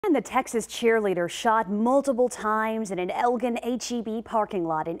And the Texas cheerleader shot multiple times in an Elgin H-E-B parking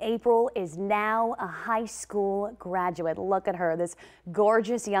lot in April is now a high school graduate. Look at her, this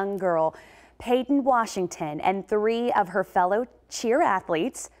gorgeous young girl. Peyton Washington and 3 of her fellow cheer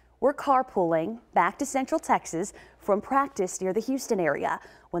athletes were carpooling back to Central Texas from practice near the Houston area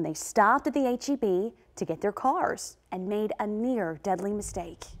when they stopped at the H-E-B to get their cars and made a near deadly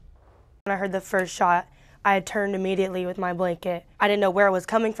mistake. When I heard the first shot, I had turned immediately with my blanket. I didn't know where it was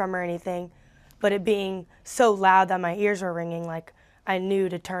coming from or anything, but it being so loud that my ears were ringing, like I knew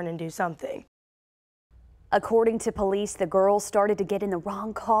to turn and do something. According to police, the girls started to get in the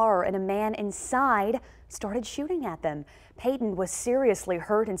wrong car and a man inside started shooting at them. Peyton was seriously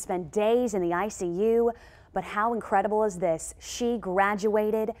hurt and spent days in the ICU. But how incredible is this? She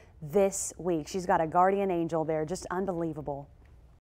graduated this week. She's got a guardian angel there, just unbelievable.